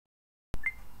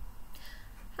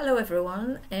Hello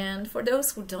everyone, and for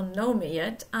those who don't know me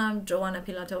yet, I'm Joanna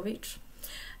Pilatovic,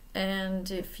 and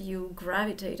if you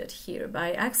gravitated here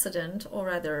by accident or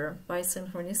rather by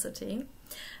synchronicity,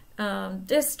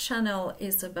 this channel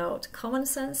is about common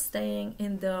sense, staying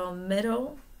in the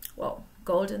middle, well,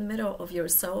 golden middle of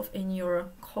yourself, in your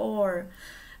core,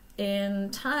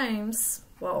 in times,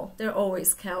 well, they're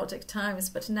always chaotic times,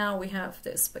 but now we have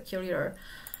this peculiar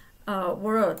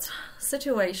world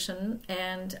situation,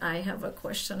 and I have a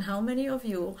question: how many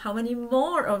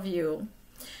more of you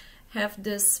have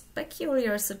this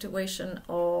peculiar situation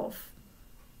of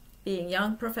being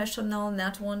young professional,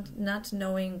 not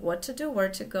knowing what to do, where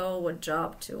to go, what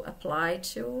job to apply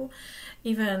to,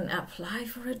 even apply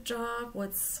for a job,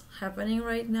 what's happening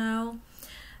right now?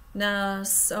 Now,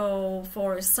 so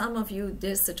for some of you,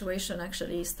 this situation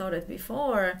actually started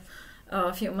before,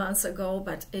 a few months ago,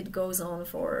 but it goes on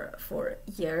for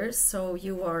years. So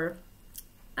you are,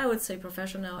 I would say,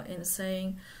 professional in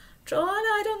saying, Joanna,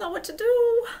 I don't know what to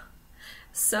do.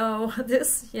 So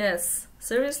this, yes,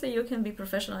 seriously, you can be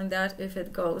professional in that if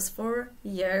it goes for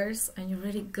years and you're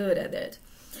really good at it.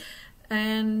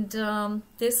 And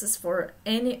this is for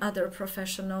any other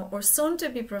professional or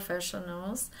soon-to-be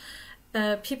professionals,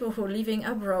 people who are living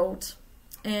abroad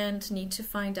and need to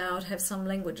find out, have some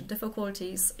language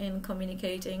difficulties in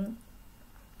communicating.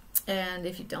 And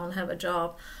if you don't have a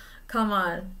job, come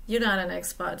on, you're not an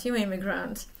expat, you're an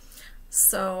immigrant.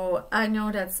 So I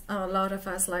know that a lot of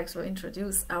us like to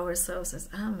introduce ourselves as,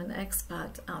 I'm an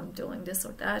expat, I'm doing this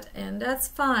or that, and that's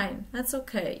fine, that's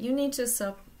okay. You need to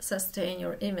sustain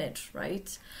your image,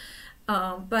 right?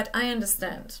 But I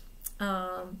understand.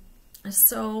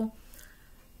 So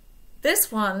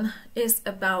this one is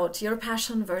about your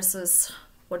passion versus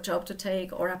what job to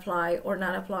take or apply or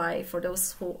not apply, for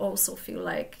those who also feel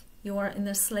like you are in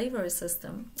a slavery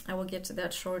system. I will get to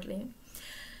that shortly.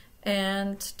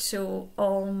 And to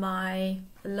all my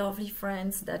lovely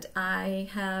friends that I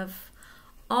have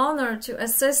honored to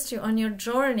assist you on your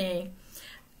journey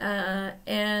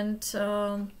and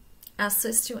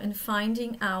assist you in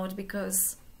finding out,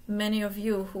 because many of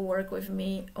you who work with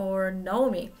me or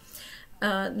know me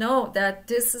know that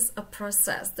this is a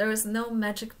process. There is no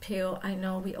magic pill. I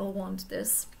know we all want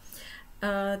this.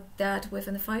 That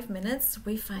within 5 minutes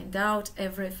we find out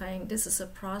everything. This is a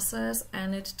process,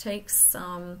 and it takes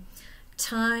some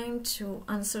time to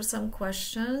answer some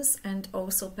questions and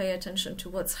also pay attention to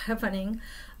what's happening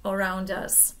around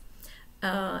us.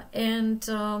 As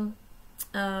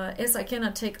I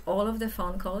cannot take all of the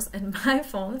phone calls, and my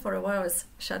phone for a while was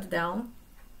shut down,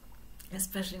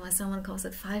 especially when someone calls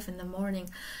at 5 in the morning.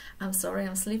 I'm sorry,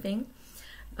 I'm sleeping.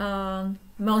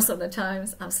 Most of the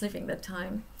times I'm sleeping that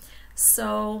time.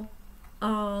 So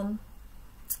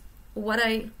what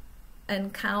I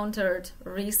encountered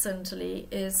recently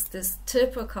is this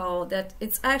typical, that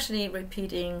it's actually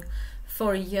repeating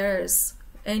for years.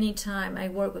 Anytime I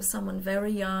work with someone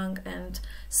very young and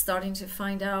starting to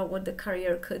find out what the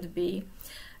career could be.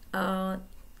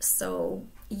 So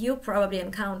you probably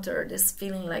encounter this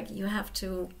feeling like you have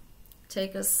to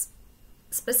take a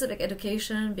specific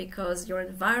education because your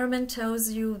environment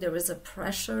tells you, there is a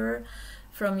pressure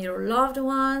from your loved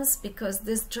ones, because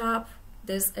this job,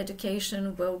 this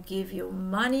education will give you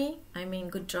money. I mean,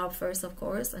 good job first, of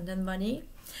course, and then money.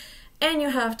 And you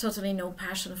have totally no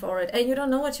passion for it, and you don't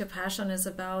know what your passion is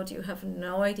about. You have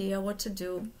no idea what to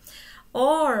do.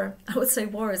 Or I would say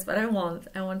worse, but I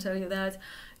won't tell you that.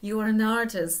 You are an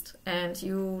artist and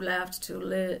you left to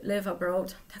live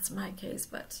abroad. That's my case,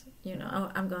 but you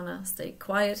know, I'm gonna stay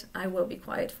quiet. I will be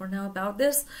quiet for now about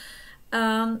this.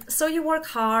 So you work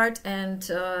hard and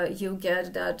you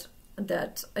get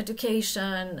that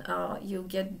education, you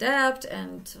get debt,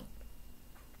 and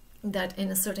that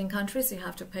in certain countries you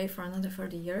have to pay for another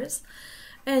 30 years.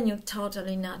 And you're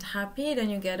totally not happy. Then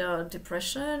you get a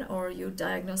depression, or you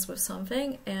diagnosed with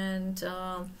something, and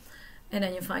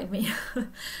then you find me.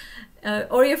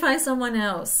 Or you find someone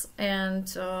else,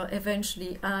 and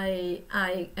eventually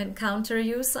I encounter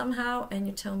you somehow, and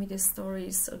you tell me these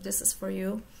stories. So this is for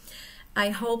you. I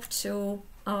hope to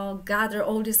gather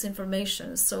all this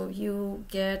information so you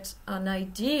get an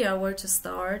idea where to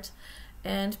start.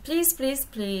 And please, please,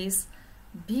 please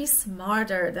be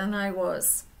smarter than I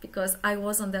was, because I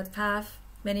was on that path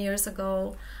many years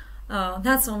ago.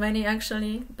 Not so many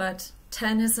actually, but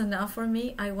 10 is enough for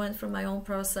me. I went through my own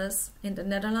process in the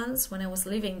Netherlands when I was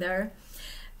living there,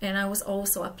 and I was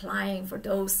also applying for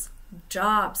those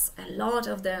jobs, a lot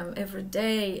of them every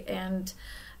day. And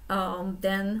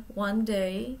then one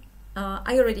day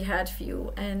I already had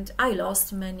few, and I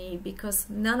lost many because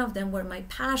none of them were my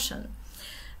passion.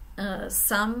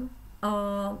 Some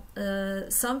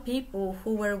some people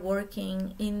who were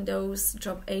working in those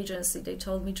job agencies, they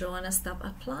told me, Joanna, stop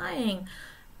applying.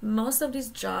 Most of these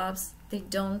jobs, they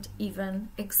don't even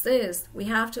exist. We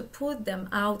have to put them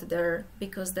out there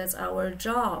because that's our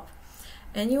job.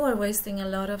 And you are wasting a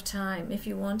lot of time. If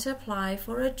you want to apply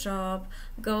for a job,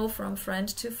 go from friend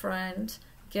to friend,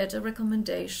 get a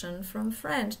recommendation from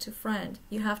friend to friend.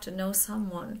 You have to know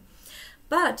someone.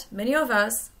 But many of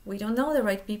us, we don't know the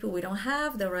right people, we don't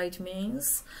have the right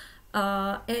means,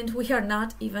 and we are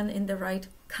not even in the right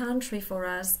country for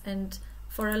us. And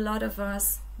for a lot of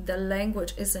us, the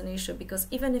language is an issue, because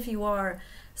even if you are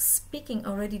speaking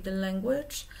already the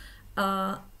language,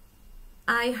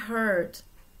 I heard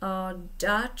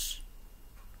Dutch,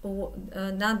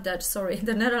 not Dutch, sorry,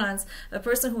 the Netherlands, a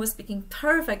person who was speaking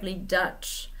perfectly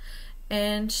Dutch,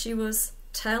 and she was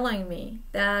telling me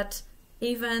that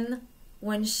even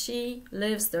when she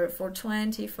lives there for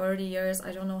 20, 30 years,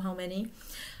 I don't know how many,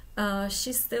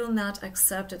 she's still not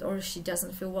accepted, or she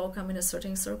doesn't feel welcome in a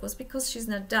certain circles because she's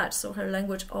not Dutch, so her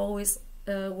language always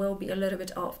will be a little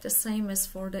bit off. The same as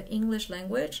for the English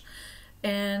language.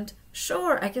 And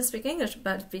sure, I can speak English,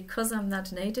 but because I'm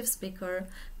not a native speaker,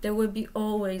 there will be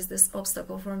always this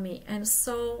obstacle for me. And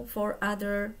so for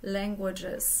other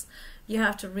languages, you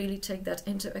have to really take that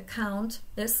into account,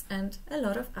 this and a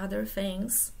lot of other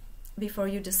things, before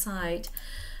you decide.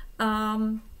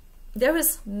 There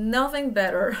is nothing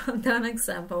better than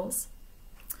examples.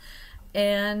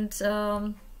 And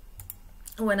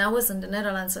when I was in the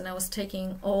Netherlands and I was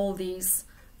taking all these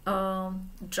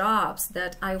jobs,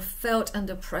 that I felt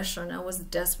under pressure and I was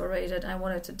desperate. I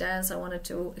wanted to dance, I wanted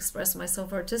to express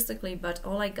myself artistically, but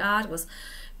all I got was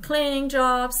cleaning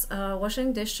jobs,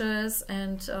 washing dishes,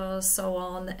 and so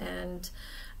on, and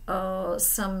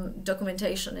some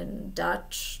documentation in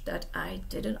Dutch that I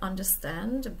didn't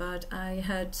understand, but I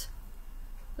had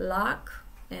luck,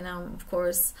 and I'm of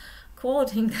course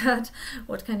quoting that,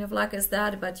 what kind of luck is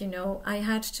that, but you know, I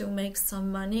had to make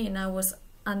some money and I was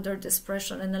under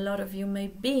desperation, and a lot of you may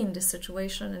be in this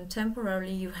situation, and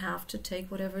temporarily you have to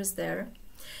take whatever is there,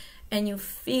 and you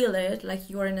feel it like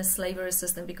you are in a slavery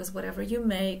system, because whatever you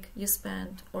make, you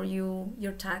spend, or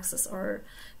your taxes, or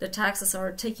the taxes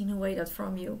are taking away that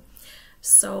from you.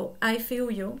 So I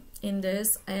feel you in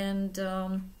this, and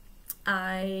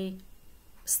I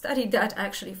studied that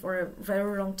actually for a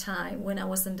very long time when I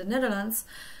was in the Netherlands.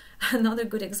 Another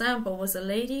good example was a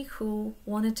lady who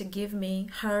wanted to give me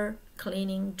her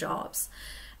cleaning jobs,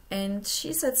 and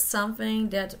she said something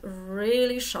that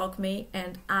really shocked me,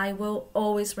 and I will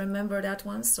always remember that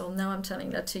one, so now I'm telling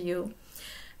that to you.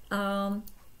 I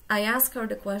asked her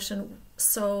the question,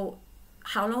 so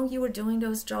how long you were doing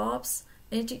those jobs?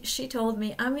 And she told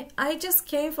me, I just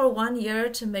came for 1 year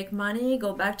to make money,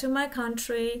 go back to my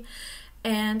country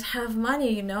and have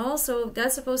money, you know, so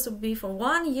that's supposed to be for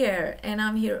 1 year, and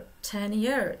I'm here 10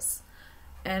 years.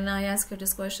 And I asked her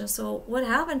this question, so what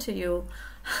happened to you?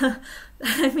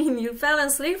 I mean, you fell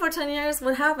asleep for 10 years,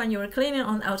 what happened? You were cleaning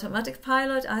on automatic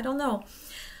pilot? I don't know.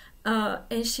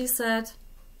 And she said,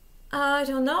 I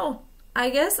don't know. I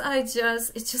guess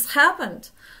it just happened.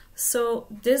 So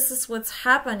this is what's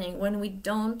happening when we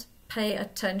don't pay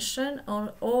attention,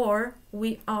 or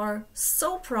we are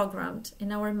so programmed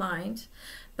in our mind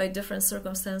by different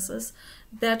circumstances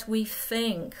that we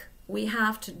think we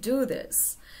have to do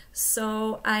this.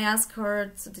 So I asked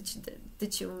her, so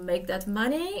did you make that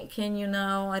money? Can you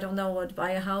now, I don't know what,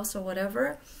 buy a house or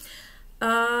whatever?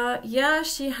 Yeah,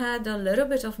 she had a little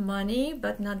bit of money,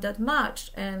 but not that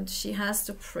much, and she has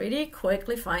to pretty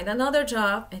quickly find another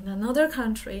job in another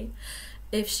country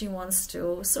if she wants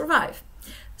to survive.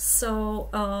 So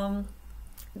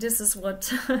this is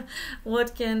what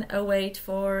what can await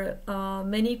for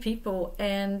many people,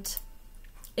 and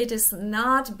it is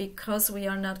not because we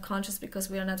are not conscious, because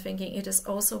we are not thinking. It is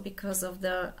also because of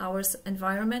our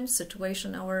environment,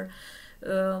 situation, our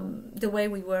the way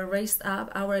we were raised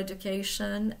up, our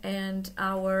education, and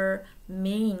our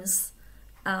means,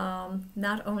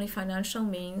 not only financial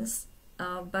means,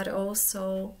 but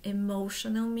also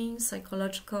emotional means,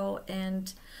 psychological,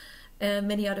 and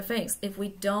many other things. If we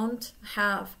don't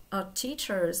have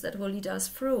teachers that will lead us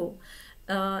through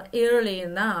early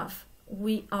enough,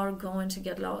 we are going to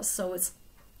get lost. So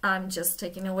I'm just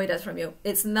taking away that from you.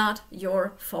 It's not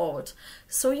your fault.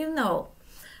 So you know.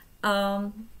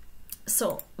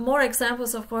 So more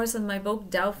examples, of course, in my book,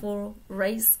 Doubtful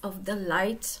Race of the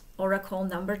Light, Oracle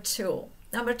number 2.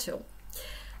 Number 2.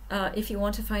 If you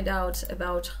want to find out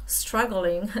about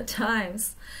struggling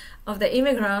times of the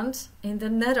immigrant in the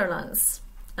Netherlands,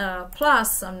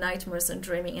 plus some nightmares and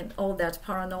dreaming and all that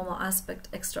paranormal aspect,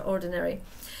 extraordinary.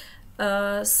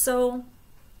 So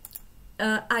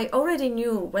I already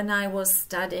knew when I was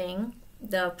studying,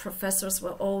 the professors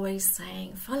were always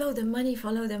saying, follow the money,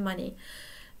 follow the money.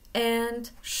 And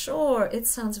sure, it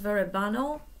sounds very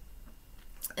banal.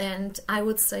 And I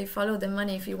would say follow the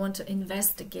money if you want to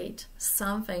investigate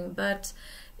something. But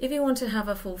if you want to have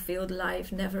a fulfilled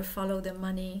life, never follow the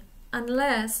money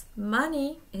unless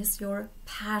money is your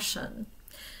passion.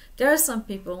 There are some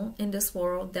people in this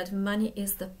world that money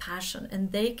is the passion,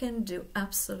 and they can do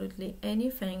absolutely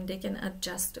anything. They can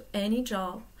adjust to any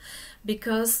job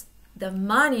because the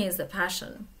money is the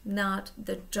passion, not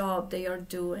the job they are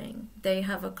doing. They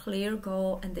have a clear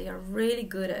goal and they are really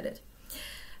good at it.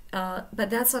 But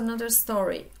that's another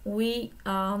story. We,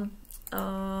 you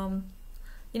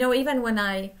know, even when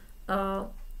I'm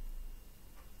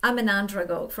an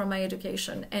andragogue from my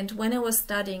education, and when I was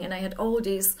studying and I had all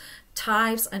these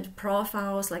types and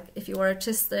profiles, like if you are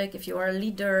artistic, if you are a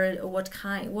leader,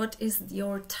 what is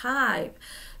your type?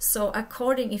 So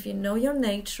according, if you know your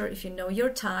nature, if you know your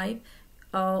type,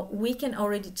 we can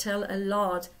already tell a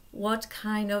lot what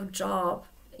kind of job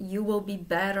you will be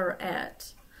better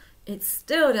at. It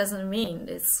still doesn't mean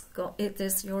it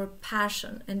is your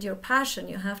passion, and your passion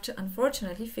you have to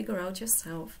unfortunately figure out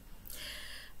yourself.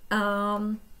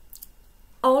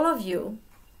 All of you,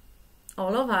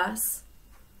 all of us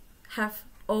have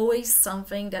always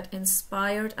something that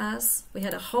inspired us. We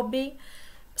had a hobby,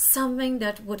 something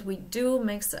that what we do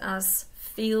makes us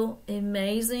feel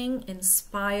amazing,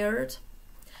 inspired.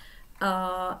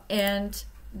 And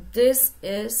this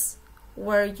is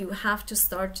where you have to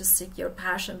start to seek your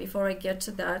passion. Before I get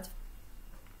to that,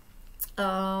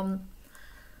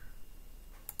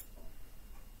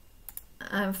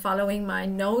 I'm following my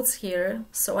notes here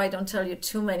so I don't tell you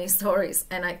too many stories,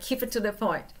 and I keep it to the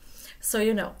point, so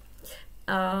you know.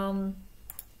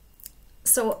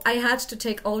 So I had to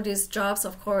take all these jobs,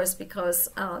 of course, because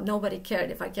nobody cared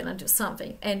if I cannot do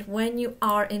something. And when you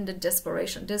are in the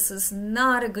desperation, this is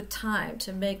not a good time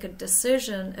to make a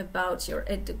decision about your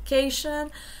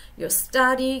education, your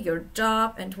study, your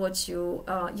job, and what you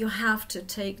have to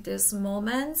take these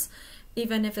moments,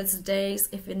 even if it's days,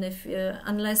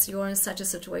 unless you are in such a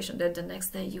situation that the next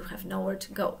day you have nowhere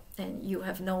to go and you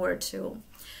have nowhere to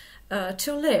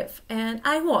live. And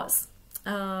I was.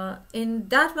 In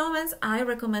that moment, I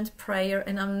recommend prayer,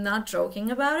 and I'm not joking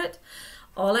about it.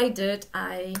 All I did,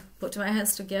 I put my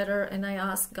hands together and I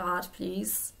asked God,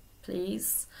 please,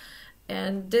 please.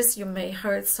 And this you may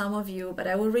hurt some of you, but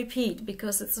I will repeat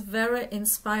because it's very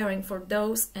inspiring for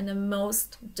those in the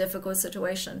most difficult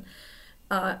situation.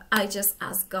 I just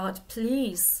asked God,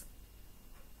 please,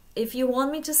 if you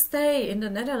want me to stay in the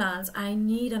Netherlands, I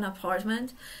need an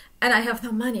apartment and I have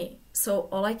no money. So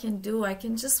all I can do, I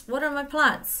can just water my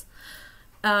plants.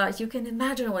 You can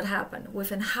imagine what happened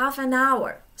within half an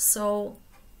hour. So,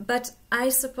 but I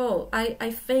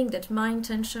think that my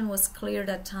intention was clear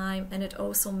that time, and it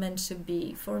also meant to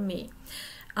be for me.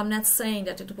 I'm not saying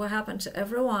that it will happen to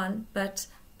everyone, but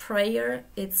prayer,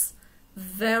 it's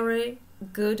very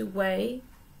good way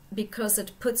because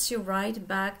it puts you right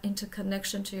back into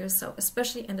connection to yourself,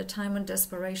 especially in the time of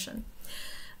desperation.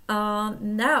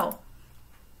 Now,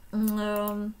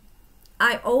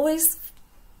 I always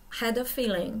had a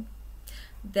feeling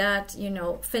that, you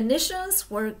know, Phoenicians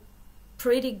were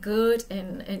pretty good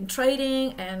in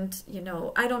trading, and, you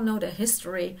know, I don't know the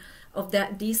history of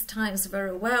these times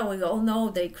very well. We all know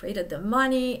they created the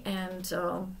money and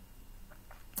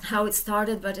how it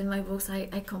started, but in my books I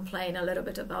complain a little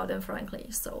bit about them, frankly.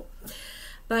 So,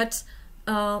 but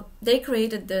they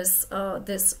created this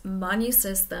this money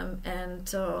system,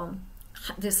 and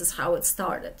this is how it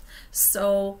started.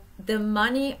 So the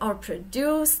money are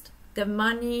produced, the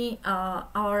money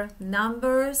are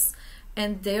numbers,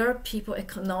 and there are people,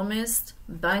 economists,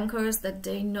 bankers, that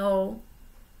they know,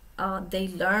 they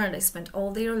learn, they spent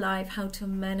all their life how to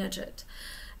manage it.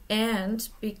 And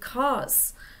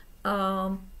because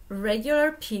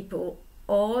regular people,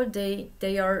 all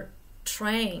they are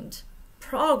trained,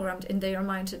 programmed in their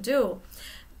mind to do,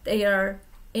 they are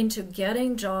into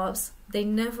getting jobs. They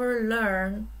never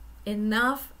learn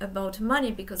enough about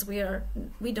money because we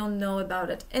don't know about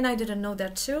it. And I didn't know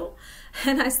that too,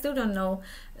 and I still don't know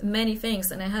many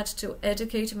things, and I had to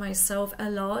educate myself a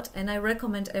lot. And I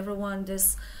recommend everyone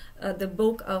this the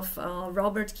book of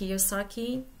Robert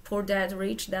Kiyosaki, Poor Dad,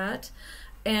 Rich Dad.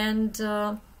 And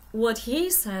what he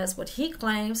says, what he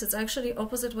claims, it's actually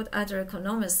opposite what other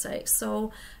economists say.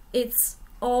 So it's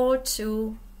all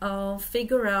to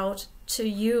figure out to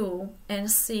you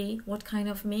and see what kind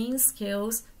of main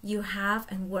skills you have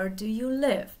and where do you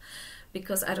live,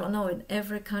 because I don't know, in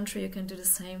every country you can do the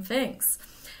same things,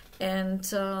 and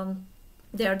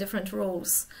there are different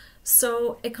rules.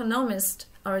 So economists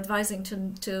are advising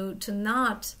to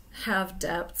not have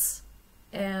debts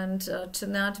and to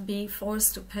not be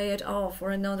forced to pay it off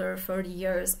for another 30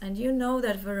 years. And you know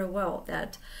that very well,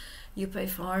 that you pay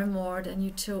far more than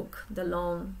you took the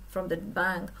loan from the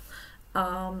bank.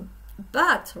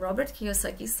 But Robert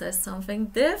Kiyosaki says something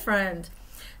different.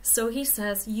 So he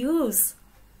says use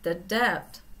the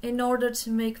debt in order to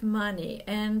make money,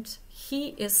 and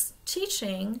he is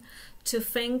teaching to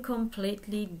think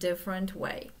completely different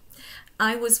way.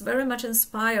 I was very much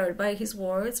inspired by his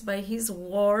words, by his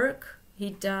work he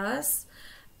does,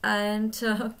 and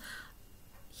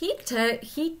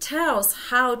he tells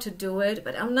how to do it,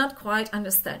 but I'm not quite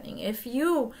understanding. If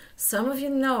you, some of you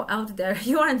know out there,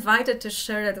 you are invited to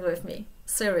share it with me,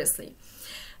 seriously.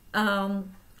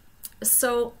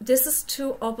 So this is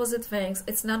two opposite things.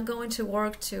 It's not going to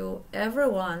work to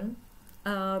everyone,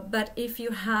 but if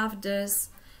you have this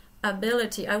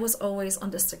ability, I was always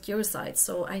on the secure side,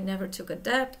 so I never took a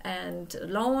debt and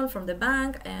loan from the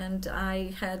bank, and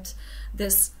I had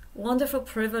this wonderful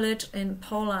privilege in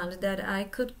Poland that I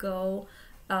could go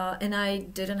and I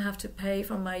didn't have to pay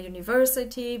for my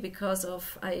university because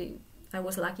of I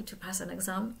was lucky to pass an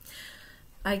exam.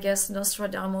 I guess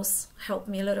Nostradamus helped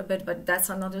me a little bit, but that's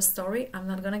another story. I'm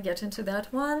not gonna get into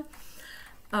that one.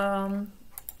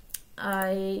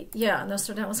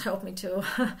 Nostradamus helped me to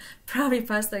probably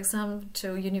pass the exam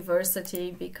to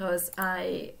university because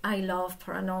I love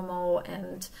paranormal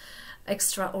and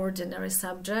extraordinary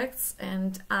subjects,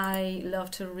 and I love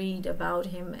to read about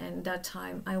him, and that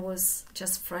time I was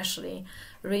just freshly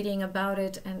reading about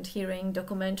it and hearing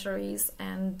documentaries,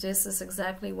 and this is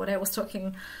exactly what I was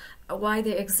talking, why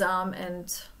the exam,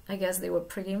 and I guess they were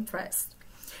pretty impressed.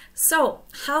 So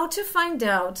how to find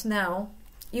out now?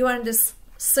 You are in this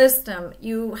system,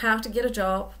 you have to get a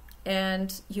job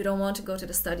and you don't want to go to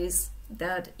the studies,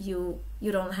 that you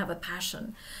don't have a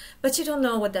passion, but you don't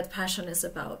know what that passion is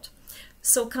about.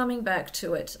 So coming back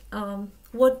to it,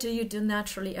 what do you do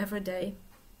naturally every day?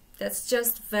 That's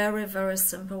just very, very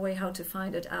simple way how to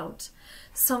find it out.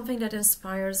 Something that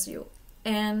inspires you.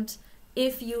 And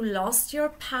if you lost your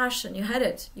passion, you had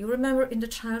it, you remember in the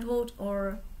childhood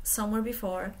or somewhere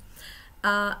before,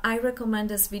 I recommend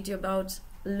this video about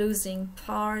losing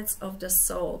parts of the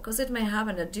soul, because it may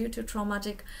happen that due to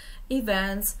traumatic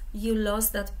events you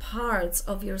lost that parts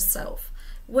of yourself,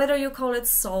 whether you call it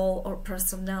soul or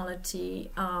personality,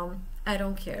 I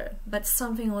don't care, but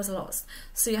something was lost,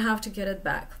 so you have to get it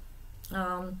back.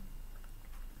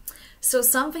 So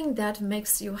something that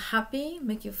makes you happy,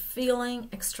 make you feeling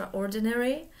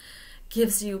extraordinary,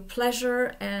 gives you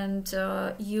pleasure, and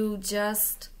you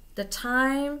just, the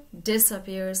time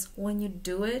disappears when you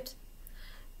do it.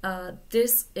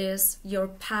 This is your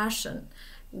passion.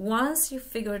 Once you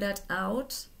figure that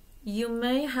out, you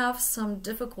may have some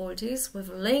difficulties with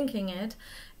linking it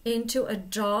into a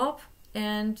job,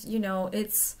 and you know,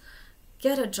 it's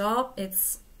get a job,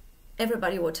 it's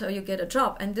everybody will tell you get a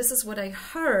job, and this is what I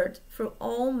heard through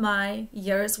all my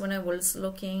years when I was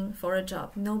looking for a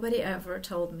job. Nobody ever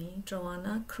told me,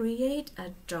 Joanna, create a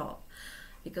job,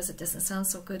 because it doesn't sound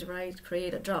so good, right?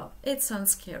 Create a job, it sounds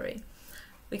scary.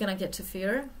 We're gonna get to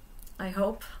fear, I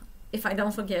hope, if I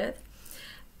don't forget.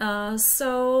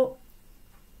 So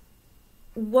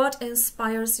what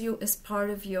inspires you is part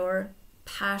of your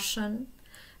passion,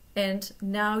 and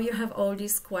now you have all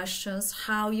these questions,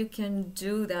 how you can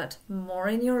do that more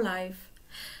in your life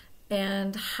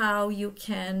and how you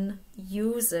can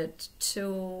use it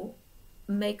to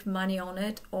make money on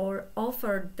it or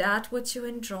offer that what you're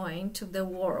enjoying to the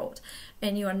world.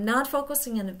 And you are not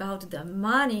focusing on about the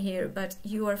money here, but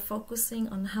you are focusing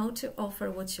on how to offer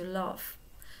what you love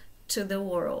to the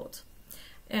world.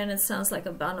 And it sounds like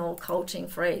a banal coaching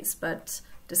phrase, but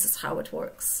this is how it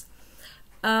works.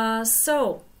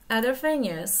 So other thing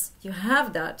is, you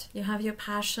have that, you have your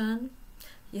passion,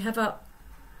 you have a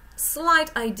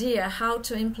slight idea how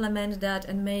to implement that,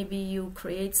 and maybe you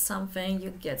create something, you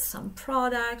get some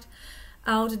product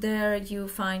out there, you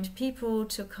find people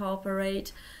to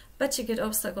cooperate, but you get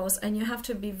obstacles, and you have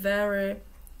to be very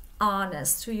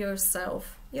honest to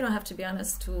yourself. You don't have to be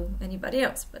honest to anybody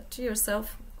else, but to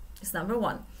yourself is number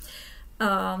one.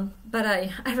 But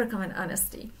I recommend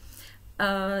honesty.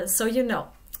 So you know,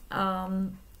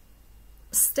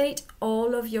 state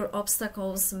all of your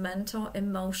obstacles, mental,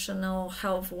 emotional,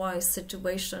 health-wise,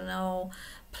 situational,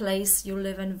 place you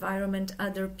live, environment,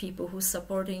 other people who's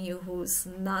supporting you, who's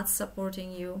not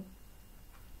supporting you.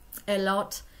 A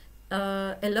lot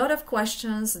of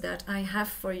questions that I have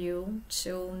for you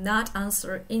to not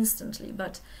answer instantly,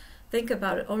 but think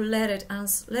about it, or let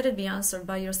it be answered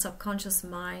by your subconscious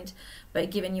mind, by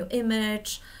giving you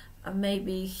image,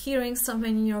 maybe hearing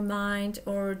something in your mind,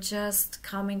 or just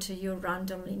coming to you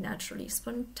randomly, naturally,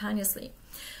 spontaneously.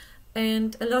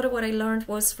 And a lot of what I learned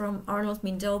was from Arnold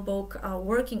Mindell book,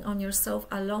 Working on Yourself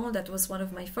Alone. That was one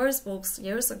of my first books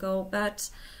years ago, but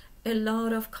a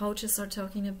lot of coaches are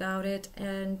talking about it,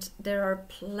 and there are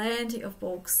plenty of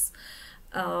books,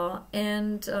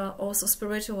 and also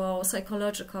spiritual,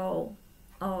 psychological.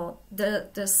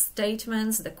 The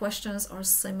statements, the questions are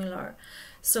similar.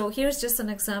 So here's just an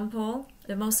example,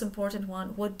 the most important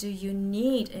one. What do you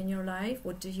need in your life?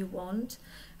 What do you want?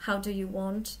 How do you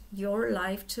want your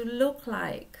life to look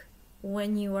like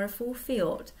when you are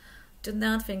fulfilled? Do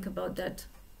not think about that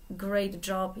great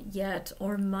job yet,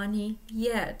 or money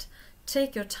yet.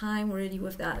 Take your time really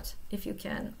with that if you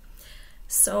can.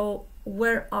 So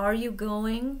where are you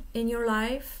going in your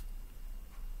life?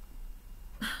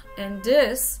 And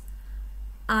this,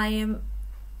 I am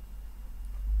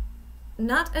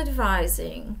not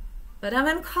advising, but I'm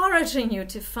encouraging you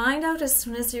to find out as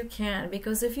soon as you can,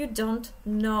 because if you don't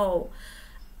know,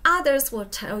 others will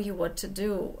tell you what to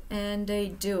do, and they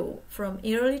do. From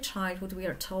early childhood, we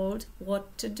are told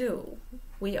what to do.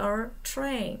 We are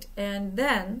trained, and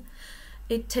then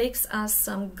it takes us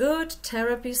some good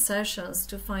therapy sessions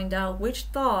to find out which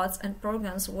thoughts and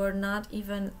programs were not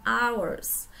even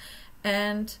ours,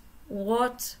 and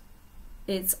what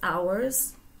is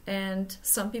ours. And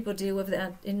some people deal with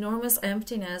that enormous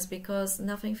emptiness because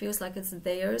nothing feels like it's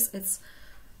theirs. It's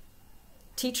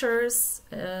teachers,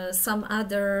 some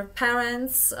other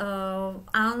parents,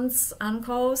 aunts,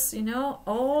 uncles, you know,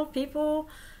 all people,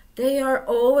 they are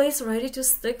always ready to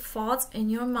stick thoughts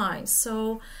in your mind.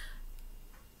 So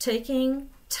taking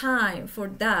time for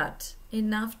that,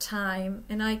 enough time,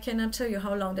 and I cannot tell you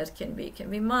how long that can be. It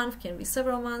can be a month, can be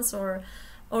several months, or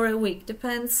a week,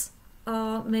 depends.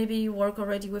 Maybe you work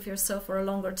already with yourself for a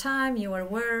longer time, you are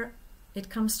aware, it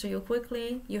comes to you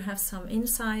quickly, you have some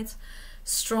insights,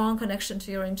 strong connection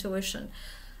to your intuition.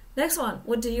 Next one,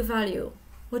 what do you value?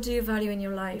 What do you value in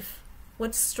your life?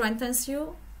 What strengthens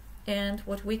you and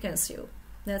what weakens you?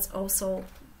 That's also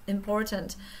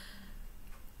important.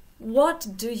 What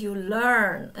do you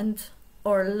learn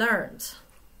learned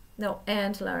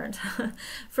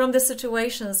from the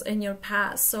situations in your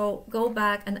past? So go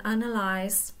back and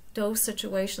analyze those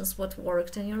situations, what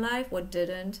worked in your life, what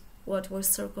didn't, what were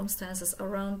circumstances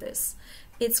around this.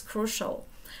 It's crucial.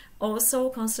 Also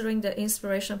considering the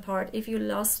inspiration part, if you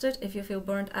lost it, if you feel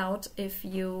burnt out, if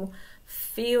you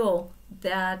feel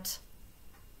that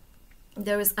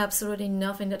there is absolutely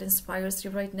nothing that inspires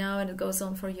you right now and it goes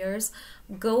on for years,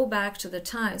 go back to the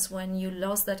times when you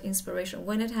lost that inspiration,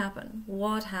 when it happened,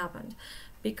 what happened,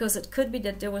 because it could be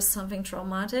that there was something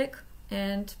traumatic,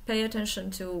 and pay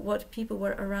attention to what people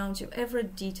were around you, every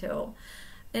detail.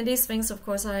 And these things, of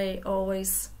course, it's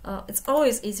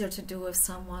always easier to do with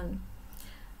someone.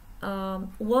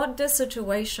 What the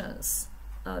situations,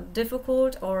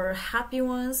 difficult or happy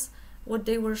ones, what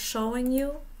they were showing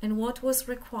you, and what was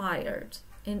required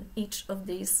in each of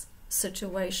these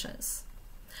situations.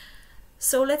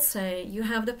 So let's say you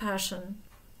have the passion,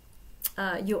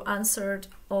 you answered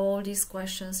all these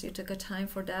questions, you took a time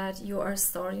for that, you are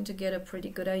starting to get a pretty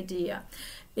good idea.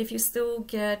 If you still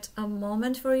get a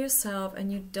moment for yourself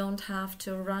and you don't have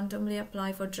to randomly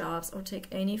apply for jobs or take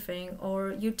anything,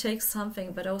 or you take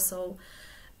something but also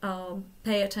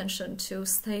pay attention to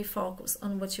stay focused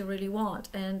on what you really want,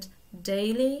 and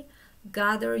daily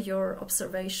gather your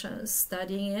observations,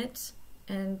 studying it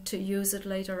and to use it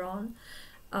later on,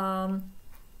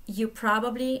 you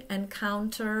probably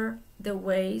encounter the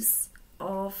ways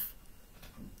of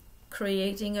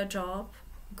creating a job,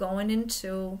 going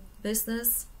into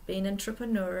business, being an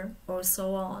entrepreneur, or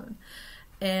so on.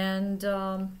 And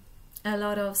a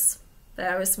lot of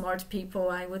very smart people,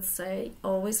 I would say,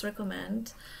 always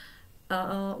recommend,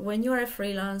 when you are a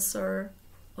freelancer,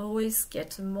 always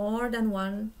get more than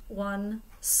one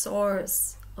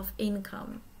source of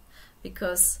income,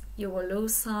 because you will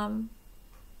lose some,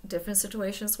 different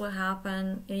situations will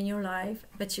happen in your life,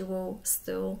 but you will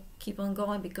still keep on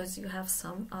going because you have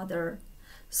some other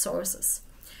sources.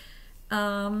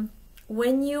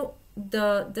 When you,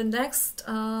 the next,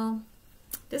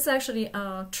 this is actually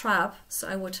a trap, so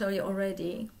I will tell you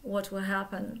already what will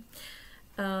happen.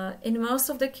 In most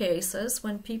of the cases,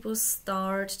 when people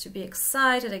start to be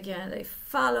excited again, they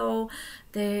follow,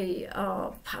 they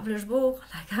publish book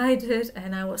like I did,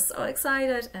 and I was so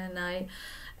excited, and I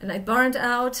burned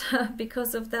out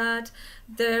because of that.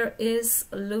 There is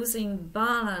losing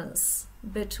balance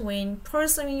between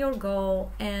pursuing your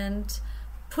goal and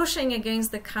pushing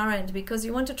against the current, because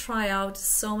you want to try out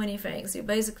so many things. You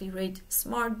basically read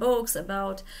smart books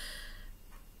about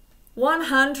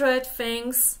 100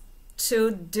 things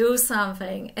to do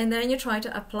something, and then you try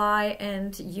to apply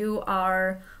and you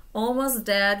are almost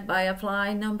dead by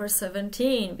applying number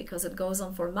 17, because it goes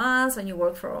on for months and you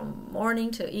work from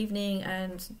morning to evening,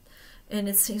 and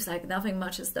it seems like nothing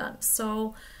much is done.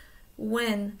 So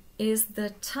when is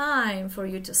the time for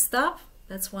you to stop?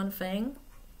 That's one thing.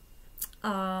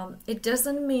 It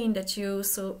doesn't mean that you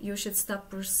should stop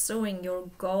pursuing your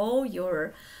goal,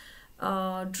 your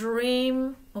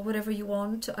dream, or whatever you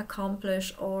want to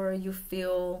accomplish or you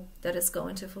feel that is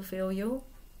going to fulfill you.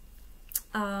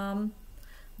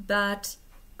 But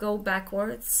go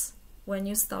backwards when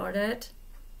you started,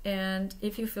 and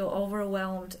if you feel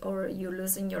overwhelmed or you're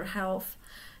losing your health,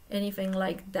 anything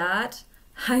like that,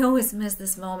 I always miss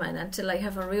this moment until I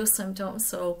have a real symptom.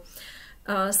 So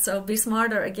be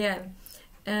smarter again.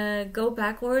 Go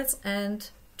backwards and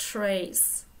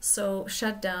trace. So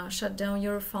shut down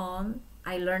your phone.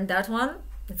 I learned that one.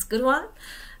 It's a good one.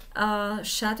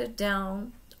 Shut it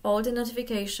down. All the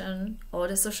notification, all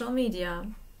the social media.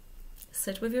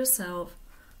 Sit with yourself.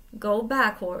 Go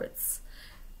backwards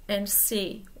and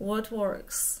see what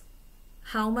works.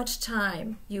 How much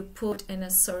time you put in a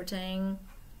certain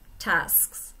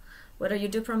tasks. Whether you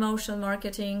do promotion,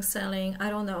 marketing, selling, I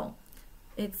don't know.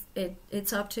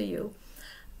 It's up to you.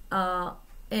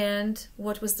 And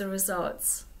what was the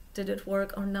results? Did it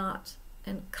work or not?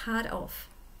 And cut off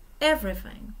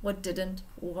everything what didn't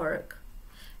work.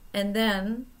 And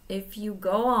then if you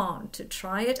go on to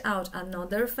try it out,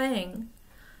 another thing,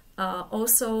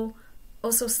 also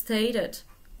state it,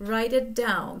 write it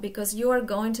down, because you are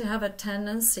going to have a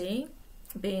tendency,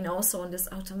 being also on this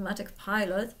automatic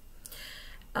pilot,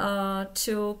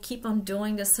 to keep on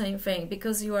doing the same thing,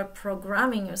 because you are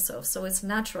programming yourself. So it's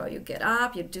natural. You get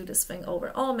up, you do this thing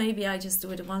over. Oh, maybe I just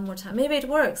do it one more time. Maybe it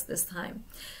works this time.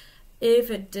 If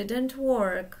it didn't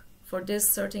work for this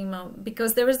certain moment,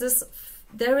 because there is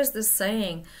this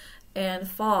saying and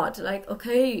thought like,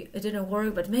 okay, it didn't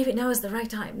work, but maybe now is the right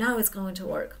time. Now it's going to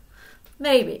work.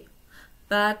 Maybe.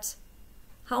 But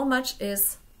how much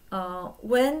is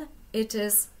when it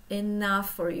is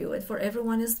enough for you? And for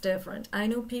everyone is different. I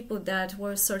know people that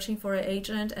were searching for an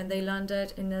agent and they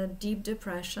landed in a deep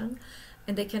depression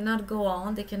and they cannot go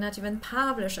on, they cannot even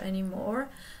publish anymore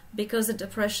because the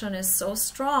depression is so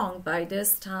strong by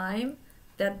this time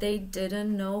that they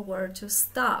didn't know where to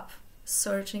stop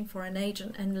searching for an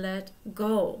agent and let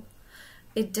go.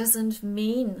 It doesn't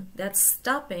mean that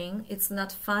stopping, it's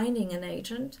not finding an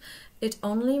agent. It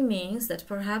only means that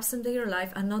perhaps in their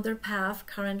life another path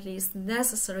currently is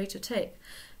necessary to take.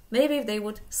 Maybe if they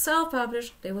would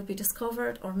self-publish, they would be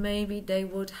discovered, or maybe they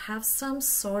would have some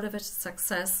sort of a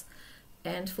success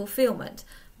and fulfillment.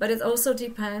 But it also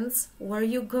depends where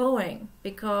you're going,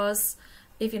 because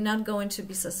if you're not going to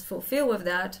be fulfilled with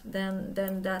that, then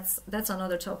that's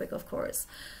another topic, of course.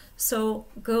 So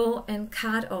go and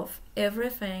cut off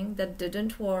everything that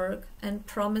didn't work and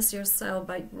promise yourself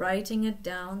by writing it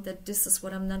down that this is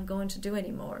what I'm not going to do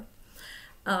anymore.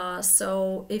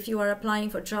 So if you are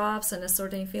applying for jobs and a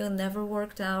certain field never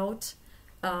worked out,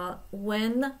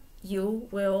 when you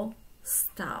will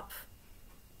stop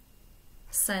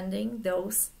sending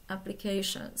those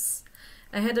applications.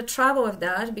 I had a trouble with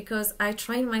that because I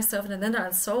trained myself in the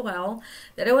Netherlands so well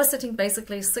that I was sitting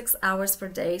basically 6 hours per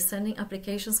day sending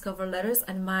applications, cover letters,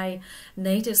 and my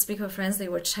native speaker friends, they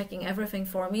were checking everything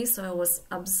for me, so I was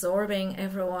absorbing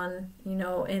everyone, you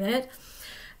know, in it.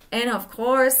 And of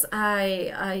course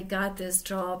I got this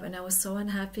job and I was so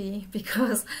unhappy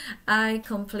because I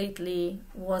completely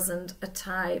wasn't a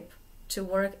type to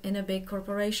work in a big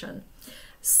corporation.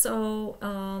 So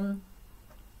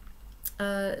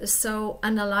so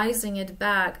analyzing it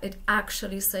back, it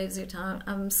actually saves you time.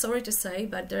 I'm sorry to say,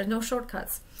 but there are no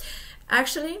shortcuts.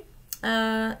 Actually,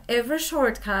 every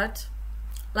shortcut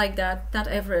like that, not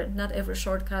every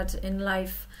shortcut in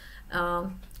life.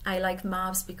 I like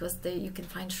maps because you can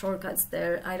find shortcuts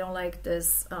there. I don't like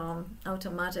this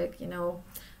automatic, you know,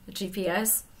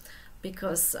 GPS,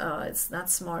 because it's not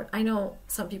smart. I know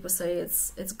some people say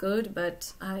it's good,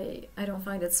 but I don't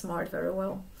find it smart very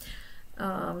well.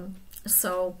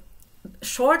 So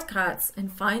shortcuts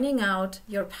and finding out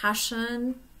your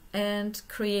passion and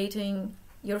creating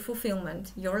your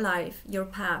fulfillment, your life, your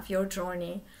path, your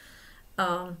journey.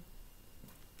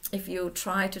 If you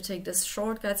try to take these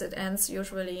shortcuts, it ends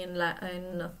usually in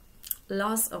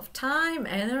loss of time,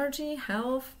 energy,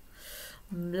 health,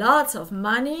 lots of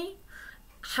money.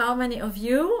 How many of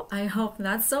you, I hope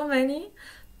not so many,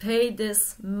 paid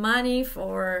this money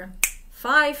for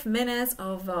 5 minutes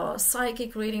of a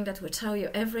psychic reading that will tell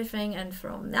you everything, and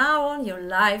from now on your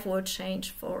life will change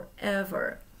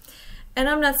forever? And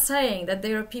I'm not saying that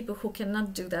there are people who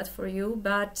cannot do that for you,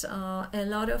 but a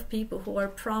lot of people who are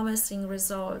promising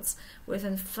results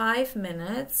within 5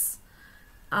 minutes,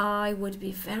 I would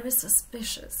be very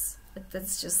suspicious. But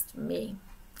that's just me.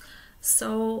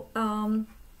 So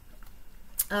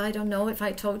I don't know if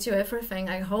I told you everything.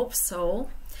 I hope so.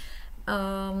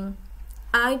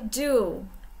 I do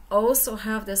also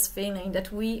have this feeling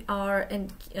that we are,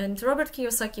 and Robert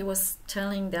Kiyosaki was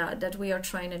telling that we are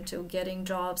trained into getting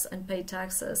jobs and pay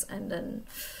taxes, and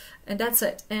that's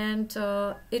it. And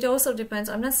it also depends.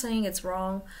 I'm not saying it's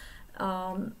wrong.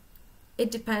 It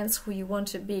depends who you want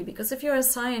to be, because if you're a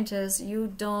scientist,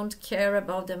 you don't care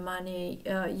about the money.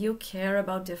 You care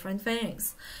about different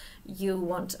things. You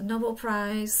want a Nobel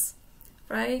Prize,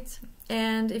 right?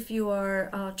 And if you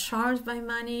are charmed by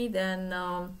money, then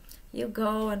you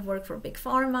go and work for Big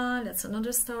Pharma. That's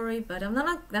another story, but I'm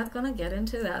not gonna get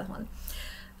into that one.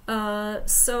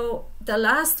 So the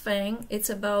last thing, it's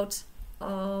about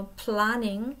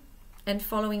planning and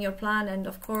following your plan. And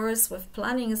of course, with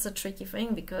planning is a tricky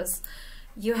thing, because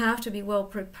you have to be well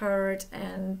prepared,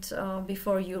 and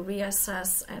before you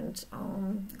reassess and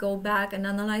go back and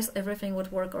analyze everything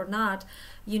would work or not,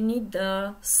 you need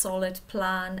the solid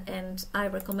plan. And I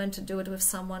recommend to do it with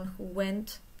someone who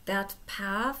went that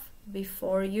path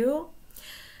before you.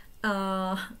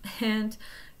 And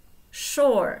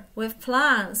sure, with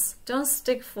plans, don't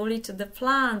stick fully to the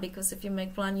plan, because if you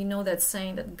make plan, you know that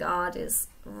saying that God is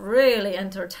really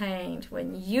entertained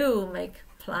when you make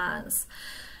plans.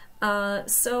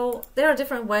 So there are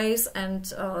different ways, and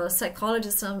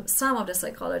psychologists, some of the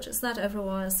psychologists, not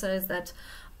everyone, says that,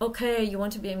 okay, you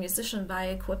want to be a musician, buy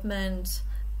equipment,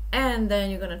 and then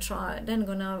you're gonna try,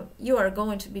 you are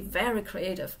going to be very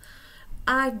creative.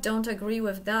 I don't agree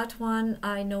with that one.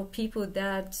 I know people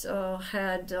that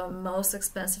had most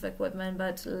expensive equipment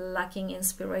but lacking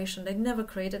inspiration. They never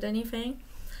created anything.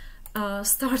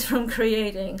 Start from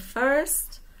creating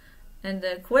first, and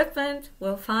the equipment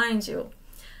will find you.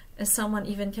 And someone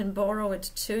even can borrow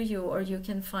it to you, or you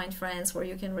can find friends where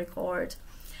you can record.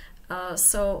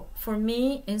 So for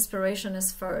me, inspiration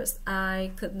is first.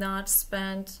 I could not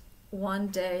spend one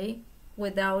day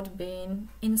without being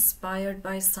inspired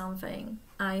by something.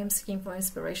 I am seeking for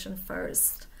inspiration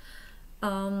first.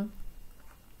 And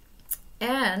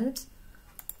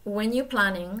when you're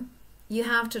planning, you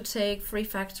have to take 3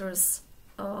 factors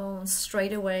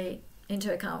straight away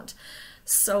into account.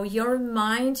 So your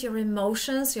mind, your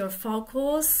emotions, your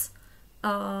focus,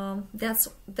 that's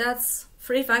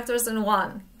 3 factors in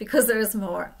one, because there is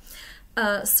more.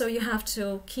 So you have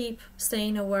to keep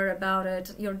staying aware about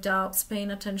it, your doubts, paying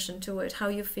attention to it, how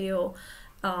you feel,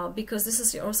 because this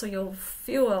is also your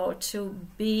fuel to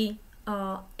be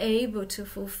able to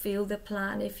fulfill the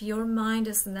plan. If your mind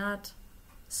is not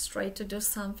straight to do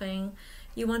something,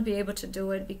 you won't be able to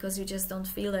do it because you just don't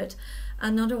feel it.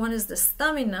 Another one is the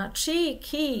stamina, chi,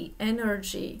 ki,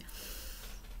 energy,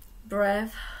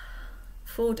 breath,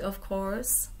 food, of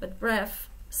course, but breath.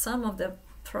 Some of the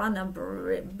prana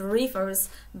breathers,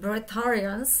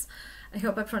 breatharians, I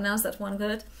hope I pronounced that one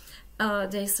good,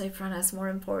 they say prana is more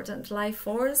important. Life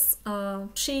force,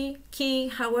 chi, ki,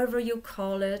 however you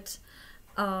call it,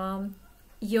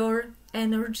 your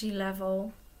energy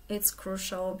level, it's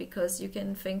crucial, because you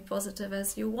can think positive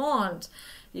as you want.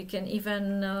 You can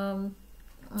even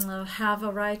have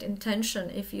a right intention.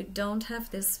 If you don't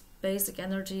have this basic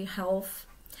energy, health,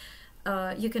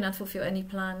 you cannot fulfill any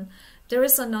plan. There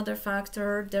is another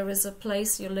factor. There is a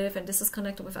place you live, and this is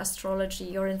connected with astrology,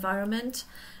 your environment.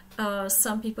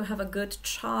 Some people have a good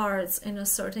charts in a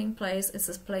certain place. It's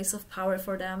a place of power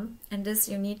for them, and this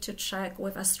you need to check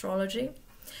with astrology.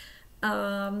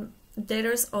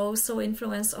 There's also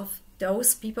influence of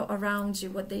those people around you,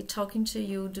 what they talking to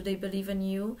you, do they believe in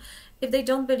you? If they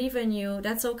don't believe in you,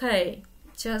 that's okay.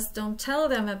 Just don't tell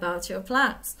them about your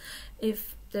plans.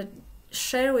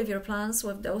 Share with your plans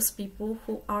with those people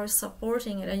who are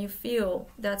supporting it, and you feel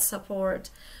that support,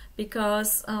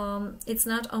 because it's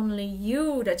not only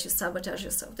you that you sabotage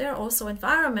yourself. There are also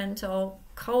environmental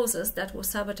causes that will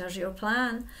sabotage your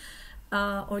plan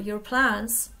or your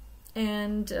plans.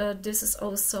 And this is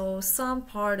also some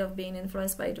part of being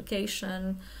influenced by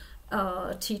education,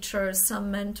 teachers,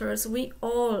 some mentors. We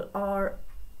all are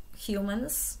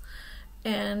humans,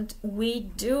 and we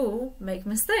do make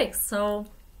mistakes. So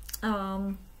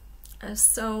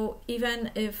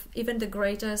even the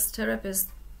greatest therapists,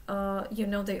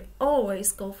 they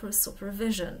always go for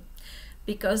supervision,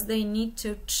 because they need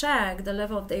to check the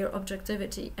level of their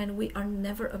objectivity, and we are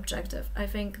never objective. I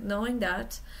think knowing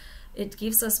that, it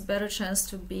gives us better chance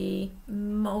to be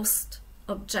most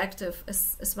objective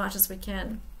as much as we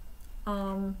can.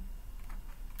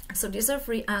 So these are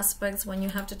three aspects when you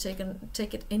have to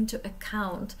take it into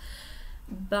account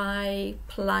by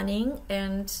planning.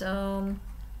 And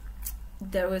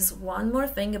there is one more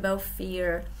thing about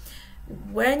fear.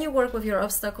 When you work with your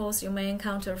obstacles, you may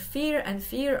encounter fear, and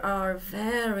fear are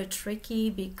very tricky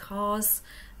because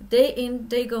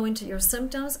they go into your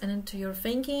symptoms and into your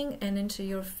thinking and into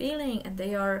your feeling, and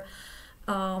they are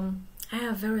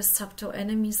very subtle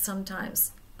enemies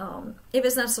sometimes. If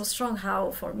it's not so strong,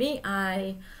 how for me,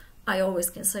 I always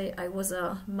can say I was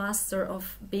a master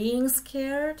of being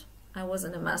scared. I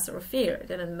wasn't a master of fear. I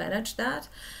didn't manage that.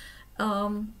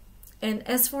 And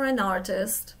as for an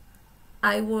artist,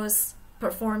 I was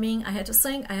performing, I had to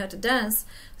sing, I had to dance.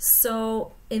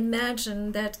 So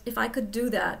imagine that if I could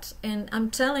do that, and I'm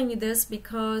telling you this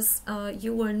because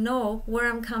you will know where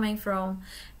I'm coming from.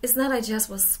 It's not I just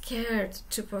was scared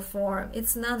to perform.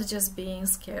 It's not just being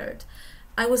scared.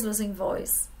 I was losing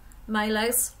voice. My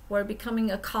legs were becoming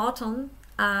a cotton.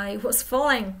 I was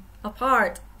falling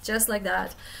apart just like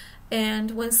that.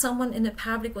 And when someone in the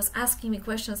public was asking me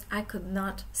questions, I could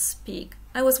not speak.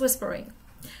 I was whispering.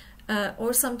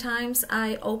 Or sometimes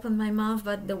I opened my mouth,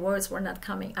 but the words were not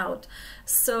coming out.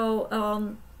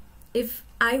 So if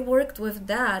I worked with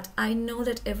that, I know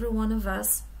that every one of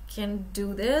us can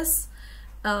do this.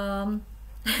 And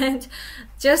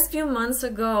just a few months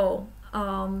ago,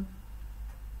 I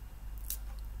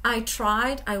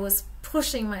was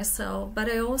pushing myself, but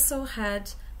I also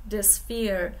had this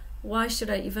fear. Why should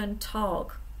I even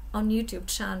talk on YouTube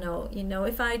channel? You know,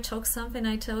 if I talk something,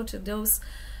 I tell to those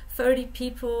 30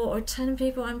 people or 10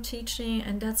 people I'm teaching,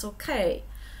 and that's okay.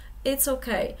 It's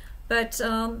okay. But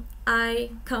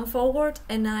I come forward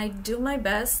and I do my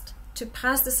best to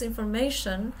pass this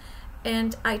information.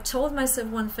 And I told myself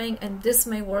one thing, and this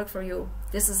may work for you.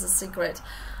 This is a secret.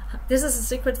 This is a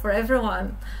secret for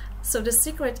everyone. So the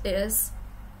secret is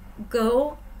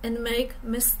go and make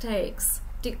mistakes.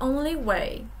 The only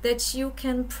way that you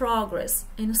can progress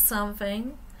in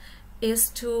something is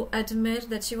to admit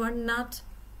that you are not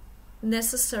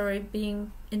necessarily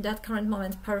being in that current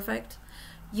moment perfect.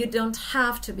 You don't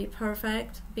have to be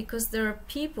perfect, because there are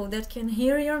people that can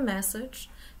hear your message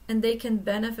and they can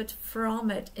benefit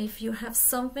from it. If you have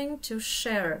something to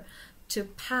share, to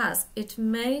pass, it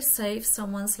may save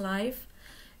someone's life.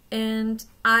 And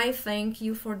I thank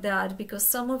you for that, because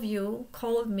some of you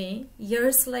called me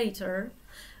years later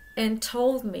and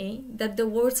told me that the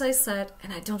words I said,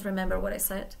 and I don't remember what I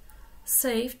said,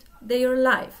 saved their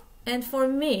life. And for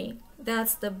me,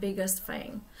 that's the biggest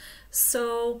thing.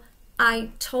 So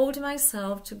I told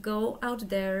myself to go out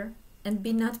there and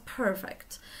be not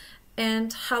perfect.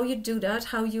 And how you do that,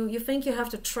 how you think you have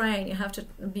to train, you have to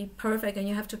be perfect and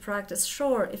you have to practice.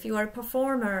 Sure, if you are a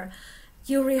performer,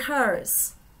 you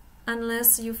rehearse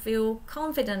unless you feel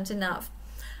confident enough.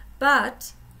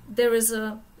 But there is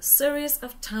a series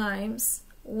of times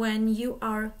when you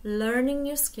are learning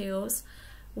new skills,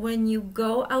 when you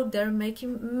go out there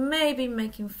maybe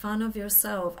making fun of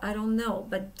yourself, I don't know,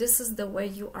 but this is the way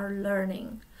you are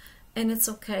learning. And it's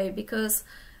okay, because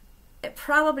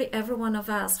probably every one of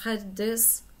us had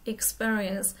this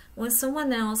experience when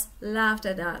someone else laughed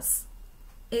at us.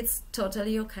 It's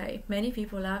totally okay. Many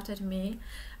people laughed at me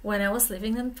when I was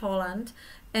living in Poland,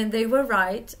 and they were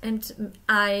right. And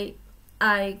I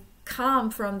come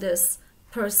from this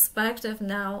perspective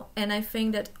now, and I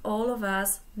think that all of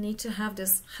us need to have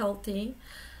this healthy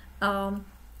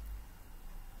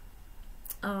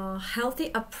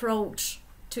approach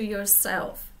to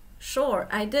yourself. Sure,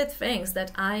 I did things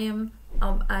that I'm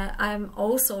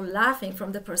also laughing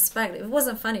from the perspective. It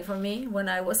wasn't funny for me when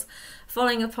I was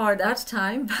falling apart that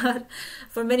time, but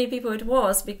for many people it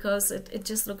was, because it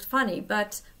just looked funny.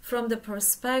 But from the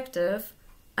perspective,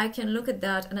 I can look at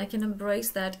that and I can embrace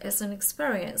that as an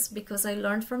experience, because I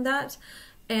learned from that,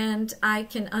 and I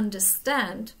can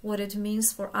understand what it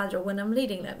means for others when I'm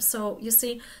leading them. So you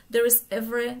see, there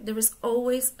is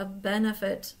always a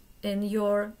benefit in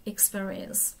your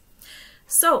experience.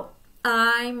 So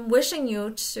I'm wishing you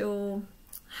to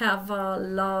have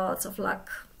lots of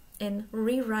luck in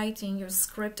rewriting your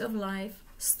script of life.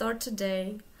 Start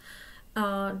today.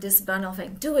 This banal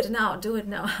thing, do it now, do it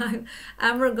now.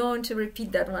 I'm going to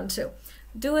repeat that one too.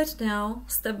 Do it now,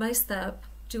 step by step.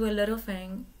 Do a little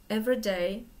thing every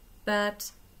day,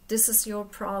 but this is your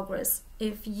progress.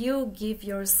 If you give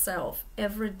yourself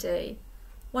every day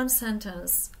one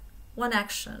sentence, one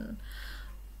action,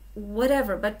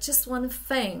 whatever, but just one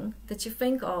thing that you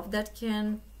think of that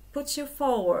can put you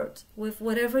forward with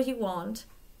whatever you want,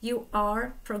 you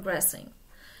are progressing.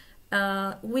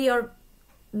 We are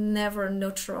never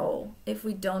neutral if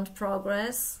we don't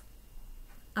progress.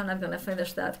 I'm not going to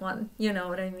finish that one, you know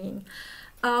what I mean.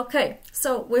 Okay,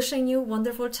 so wishing you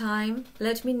wonderful time.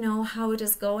 Let me know how it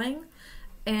is going,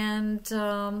 and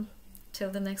till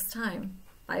the next time.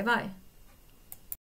 Bye bye.